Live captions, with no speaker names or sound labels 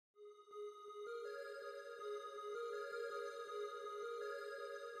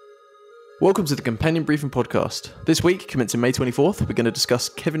Welcome to the Companion Briefing Podcast. This week, commencing May 24th, we're going to discuss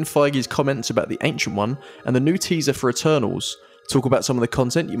Kevin Feige's comments about The Ancient One and the new teaser for Eternals, talk about some of the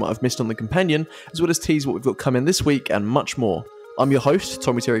content you might have missed on The Companion, as well as tease what we've got coming this week and much more. I'm your host,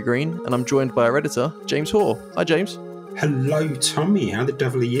 Tommy Terry Green, and I'm joined by our editor, James Hoare. Hi, James. Hello, Tommy. How the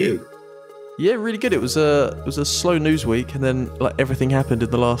devil are you? Yeah, really good. It was a slow news week, and then everything happened in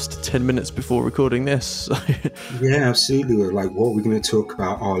the last 10 minutes before recording this. Yeah, absolutely. We're like, what are we going to talk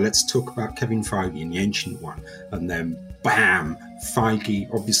about? Oh, let's talk about Kevin Feige and The Ancient One. And then, bam, Feige,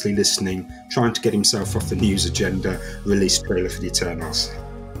 obviously listening, trying to get himself off the news agenda, release trailer for The Eternals.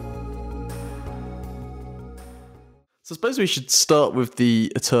 So I suppose we should start with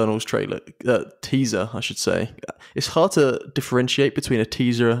the Eternals trailer, teaser, I should say. It's hard to differentiate between a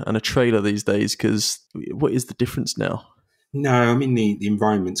teaser and a trailer these days, because what is the difference now? No, I mean, the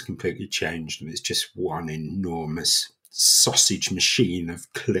environment's completely changed, and it's just one enormous sausage machine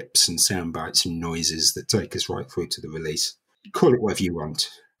of clips and sound bites and noises that take us right through to the release. Call it whatever you want.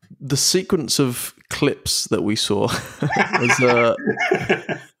 The sequence of clips that we saw was...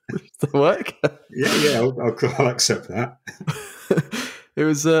 Does that work? Yeah, I'll accept that. It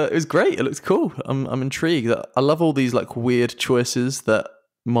was great. It looks cool. I'm intrigued. I love all these weird choices that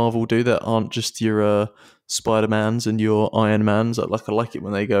Marvel do that aren't just your Spider-Mans and your Iron Mans. I like it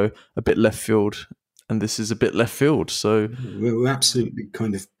when they go a bit left field, and this is a bit left field. So we're absolutely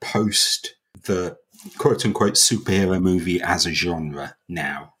kind of post the quote-unquote superhero movie as a genre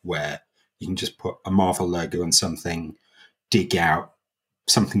now, where you can just put a Marvel logo on something, dig out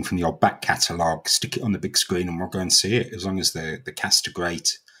something from the old back catalogue, stick it on the big screen, and we'll go and see it, as long as the cast are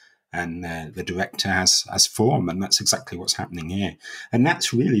great and the director has form. And that's exactly what's happening here. And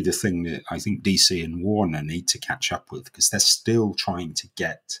that's really the thing that I think DC and Warner need to catch up with, because they're still trying to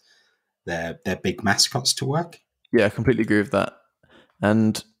get their big mascots to work. Yeah, I completely agree with that.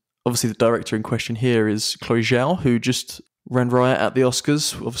 And obviously the director in question here is Chloe Zhao, who just ran riot at the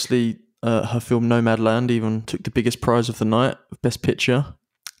Oscars. Obviously her film Nomadland even took the biggest prize of the night, Best Picture.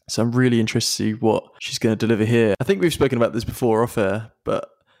 So I'm really interested to see what she's going to deliver here. I think we've spoken about this before off air, but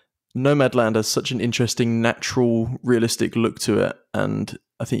Nomadland has such an interesting, natural, realistic look to it. And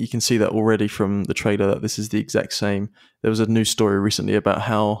I think you can see that already from the trailer that this is the exact same. There was a news story recently about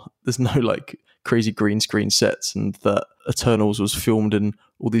how there's no crazy green screen sets, and that Eternals was filmed in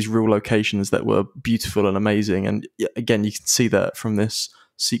all these real locations that were beautiful and amazing. And again, you can see that from this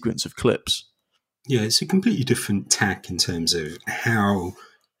sequence of clips. Yeah, it's a completely different tack in terms of how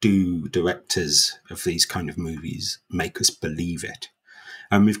do directors of these kind of movies make us believe it.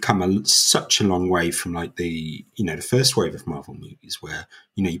 And we've come such a long way from the first wave of Marvel movies, where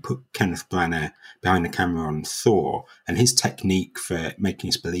you put Kenneth Branagh behind the camera on Thor, and his technique for making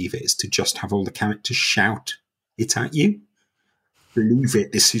us believe it is to just have all the characters shout it at you. Believe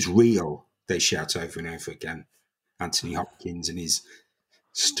it, this is real, they shout over and over again. Anthony Hopkins and his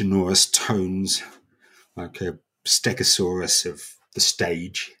sonorous tones, like a stegosaurus of the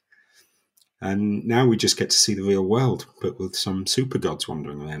stage. And now we just get to see the real world, but with some super gods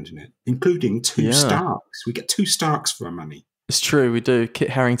wandering around in it, including two Starks. We get two Starks for our money. It's true, we do.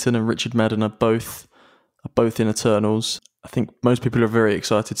 Kit Harington and Richard Madden are both in Eternals. I think most people are very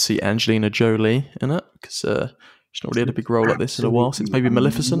excited to see Angelina Jolie in it, because she's not really had a big role like this in a while, since maybe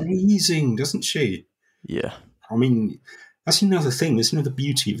Maleficent. Amazing, doesn't she? Yeah. I mean, that's another thing. There's another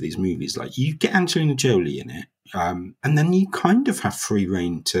beauty of these movies. You get Angelina Jolie in it, and then you kind of have free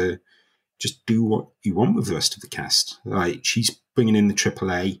reign to just do what you want with the rest of the cast. She's bringing in the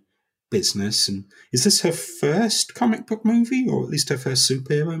AAA business. And is this her first comic book movie, or at least her first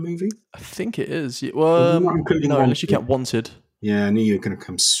superhero movie? I think it is. Well, no, unless you count Wanted. Yeah, I knew you were going to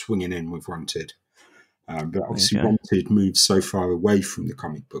come swinging in with Wanted. But obviously Wanted moves so far away from the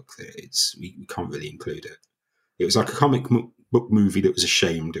comic book that we can't really include it. It was like a comic book movie that was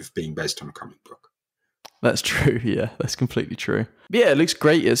ashamed of being based on a comic book. That's true, yeah. That's completely true. But yeah, it looks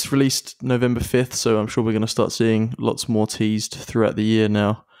great. It's released November 5th, so I'm sure we're going to start seeing lots more teased throughout the year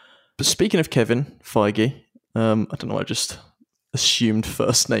now. But speaking of Kevin Feige, I don't know, I just assumed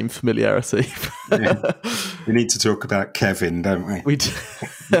first name familiarity. Yeah. We need to talk about Kevin, don't we? We do.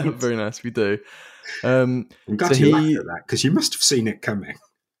 Very nice, we do. I'm glad you laughed at that, because you must have seen it coming.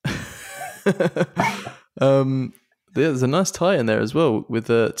 There's a nice tie in there as well with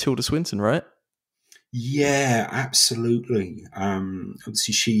Tilda Swinton, right? Yeah, absolutely.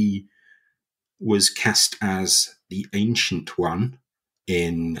 Obviously, she was cast as the Ancient One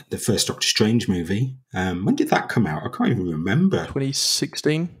in the first Doctor Strange movie. When did that come out? I can't even remember.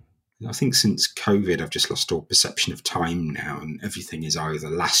 2016? I think since COVID, I've just lost all perception of time now, and everything is either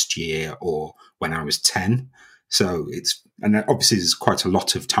last year or when I was 10. So obviously there's quite a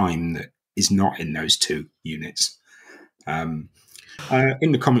lot of time that is not in those two units. In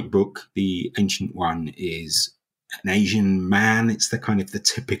the comic book, the Ancient One is an Asian man. It's the kind of the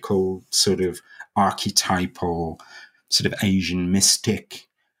typical sort of archetypal sort of Asian mystic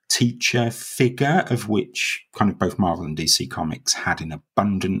teacher figure, of which kind of both Marvel and DC Comics had in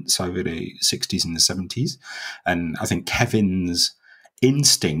abundance over the 60s and the 70s. And I think Kevin's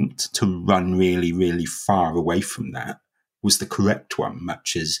instinct to run really, really far away from that was the correct one,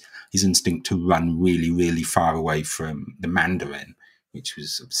 much as his instinct to run really, really far away from the Mandarin, which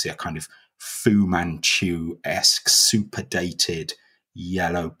was obviously a kind of Fu Manchu-esque, super dated,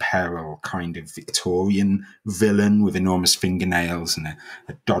 yellow peril kind of Victorian villain with enormous fingernails and a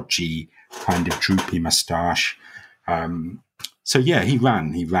dodgy kind of droopy moustache. So yeah, he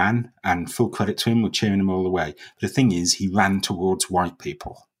ran, and full credit to him, we're cheering him all the way. But the thing is, he ran towards white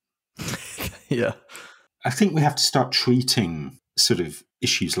people. Yeah. I think we have to start treating sort of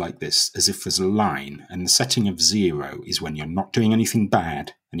issues like this as if there's a line, and the setting of 0 is when you're not doing anything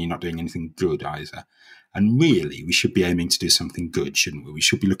bad and you're not doing anything good either. And really, we should be aiming to do something good, shouldn't we? We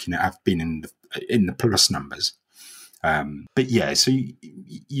should be looking at have been in the plus numbers. But yeah, so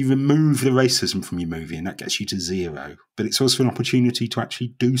you remove the racism from your movie and that gets you to 0. But it's also an opportunity to actually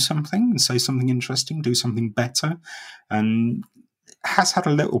do something and say something interesting, do something better. And has had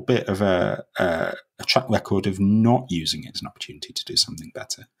a little bit of a track record of not using it as an opportunity to do something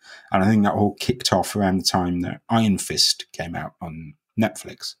better. And I think that all kicked off around the time that Iron Fist came out on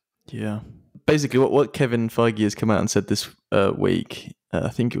Netflix. Yeah. Basically, what Kevin Feige has come out and said this week, I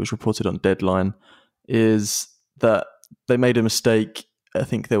think it was reported on Deadline, is that they made a mistake. I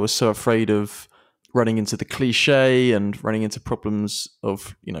think they were so afraid of running into the cliche and running into problems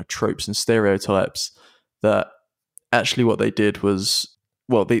of, tropes and stereotypes that actually what they did was,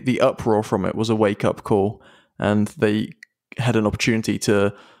 well, the uproar from it was a wake-up call, and they had an opportunity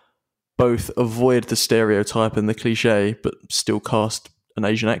to both avoid the stereotype and the cliche, but still cast an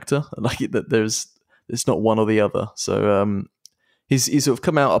Asian actor. Like that, it's not one or the other. So he's sort of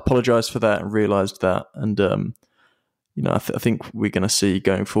come out, apologized for that, and realized that. And I think we're going to see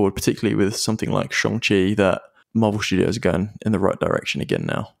going forward, particularly with something like Shang-Chi, that Marvel Studios are going in the right direction again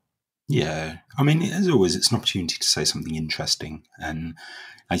now. Yeah, I mean, as always, it's an opportunity to say something interesting, and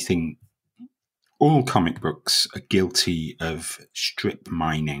I think all comic books are guilty of strip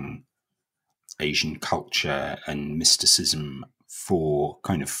mining Asian culture and mysticism for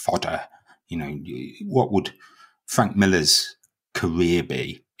kind of fodder. What would Frank Miller's career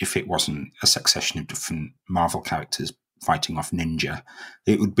be if it wasn't a succession of different Marvel characters fighting off ninja?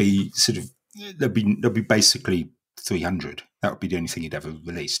 It would be sort of there'd be basically 300. That would be the only thing he'd ever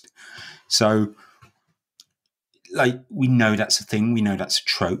released. So, we know that's a thing. We know that's a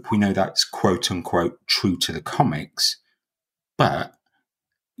trope. We know that's quote unquote true to the comics. But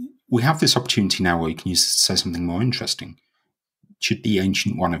we have this opportunity now where we can use this to say something more interesting. Should the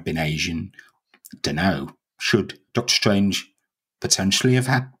Ancient One have been Asian? Don't know. Should Doctor Strange potentially have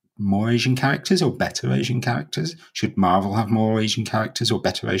had more Asian characters or better Asian characters? Should Marvel have more Asian characters or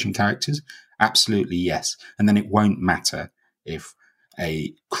better Asian characters? Absolutely yes. And then it won't matter if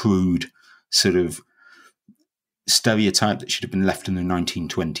a crude sort of stereotype that should have been left in the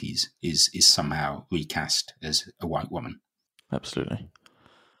 1920s is somehow recast as a white woman. Absolutely.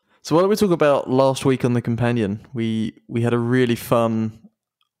 So why don't we talk about last week on The Companion? We had a really fun,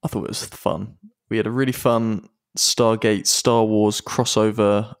 I thought it was fun. We had a really fun Stargate Star Wars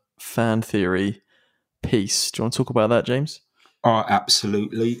crossover fan theory piece. Do you want to talk about that, James? Oh,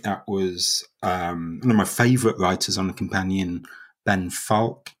 absolutely. That was one of my favourite writers on The Companion, Ben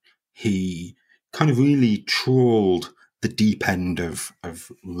Falk. He kind of really trawled the deep end of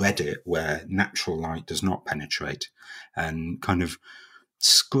Reddit where natural light does not penetrate, and kind of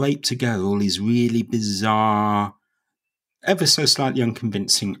scraped together all these really bizarre, ever so slightly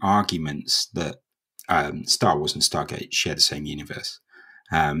unconvincing arguments that Star Wars and Stargate share the same universe.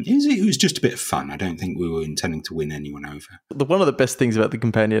 It was just a bit of fun. I don't think we were intending to win anyone over. One of the best things about The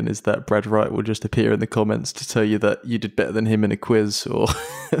Companion is that Brad Wright will just appear in the comments to tell you that you did better than him in a quiz or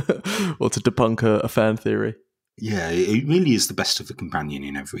or to debunk a fan theory. Yeah, it really is the best of The Companion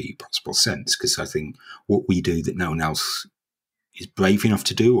in every possible sense, because I think what we do that no one else is brave enough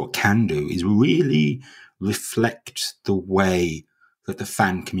to do or can do is really reflect the way that the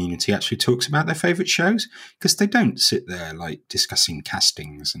fan community actually talks about their favourite shows, because they don't sit there discussing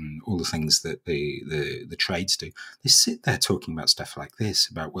castings and all the things that the trades do. They sit there talking about stuff like this,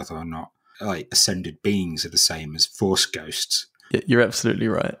 about whether or not ascended beings are the same as force ghosts. Yeah, you're absolutely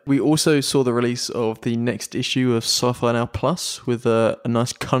right. We also saw the release of the next issue of Sci-Fi Now Plus with a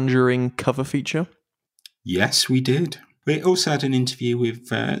nice Conjuring cover feature. Yes, we did. We also had an interview with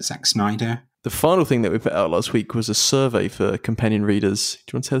Zack Snyder. The final thing that we put out last week was a survey for companion readers.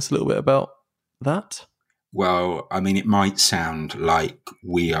 Do you want to tell us a little bit about that? Well, I mean, it might sound like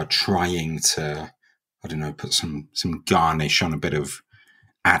we are trying to, I don't know, put some garnish on a bit of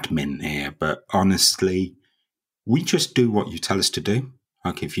admin here, but honestly, we just do what you tell us to do.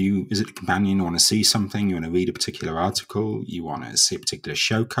 Like if you visit a companion, you want to see something, you want to read a particular article, you want to see a particular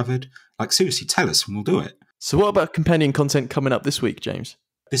show covered, like seriously, tell us and we'll do it. So what about companion content coming up this week, James?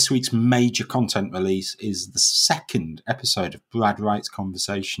 This week's major content release is the second episode of Brad Wright's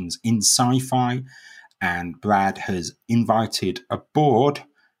Conversations in Sci-Fi, and Brad has invited aboard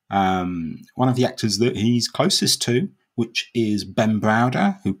one of the actors that he's closest to, which is Ben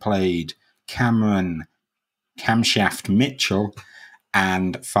Browder, who played Cameron Camshaft Mitchell,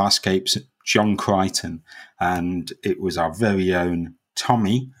 and Farscape's John Crichton. And it was our very own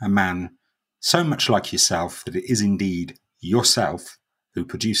Tommy, a man so much like yourself that it is indeed yourself who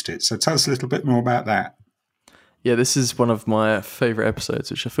produced it. So tell us a little bit more about that. Yeah, this is one of my favourite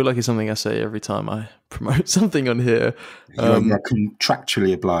episodes, which I feel like is something I say every time I promote something on here. You're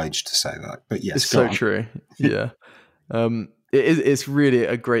contractually obliged to say that, but yes, it's so true. Yeah. It's really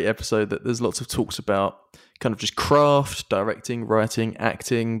a great episode that there's lots of talks about kind of just craft, directing, writing,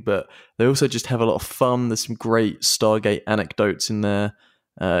 acting, but they also just have a lot of fun. There's some great Stargate anecdotes in there.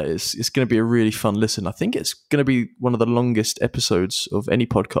 It's going to be a really fun listen. I think it's going to be one of the longest episodes of any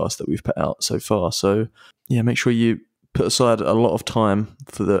podcast that we've put out so far. So yeah, make sure you put aside a lot of time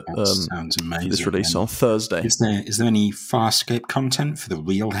for sounds amazing. For this release on Thursday. Is there any Farscape content for the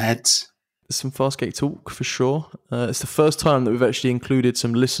real heads? There's some Farscape talk for sure. It's the first time that we've actually included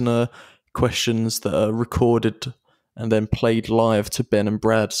some listener questions that are recorded and then played live to Ben and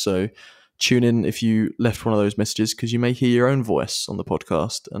Brad. So tune in if you left one of those messages, because you may hear your own voice on the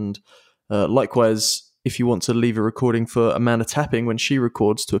podcast. And likewise, if you want to leave a recording for Amanda Tapping when she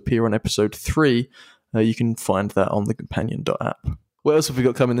records to appear on episode 3, you can find that on the companion.app. What else have we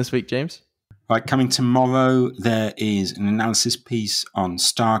got coming this week, James? Right, coming tomorrow, there is an analysis piece on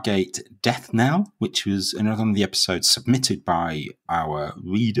Stargate Death Knell, which was another one of the episodes submitted by our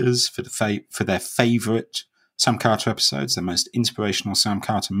readers for their favourite Sam Carter episodes, the most inspirational Sam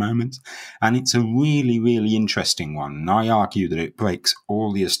Carter moments. And it's a really, really interesting one. And I argue that it breaks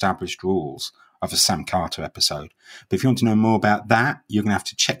all the established rules of a Sam Carter episode. But if you want to know more about that, you're going to have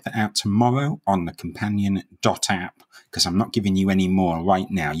to check that out tomorrow on the companion.app, because I'm not giving you any more right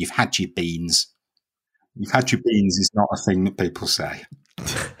now. You've had your beans. You've had your beans is not a thing that people say.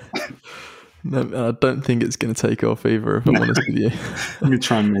 No, I don't think it's going to take off either, if I'm honest with you. Let me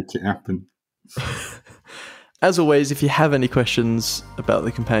try and make it happen. As always, if you have any questions about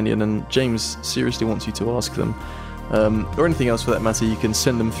the companion, and James seriously wants you to ask them, or anything else for that matter, you can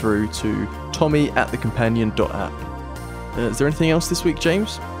send them through to tommy@thecompanion.app. Is there anything else this week,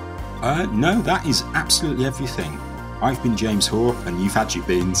 James? No, that is absolutely everything. I've been James Hoare, and you've had your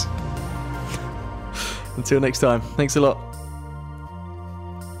beans. Until next time, thanks a lot.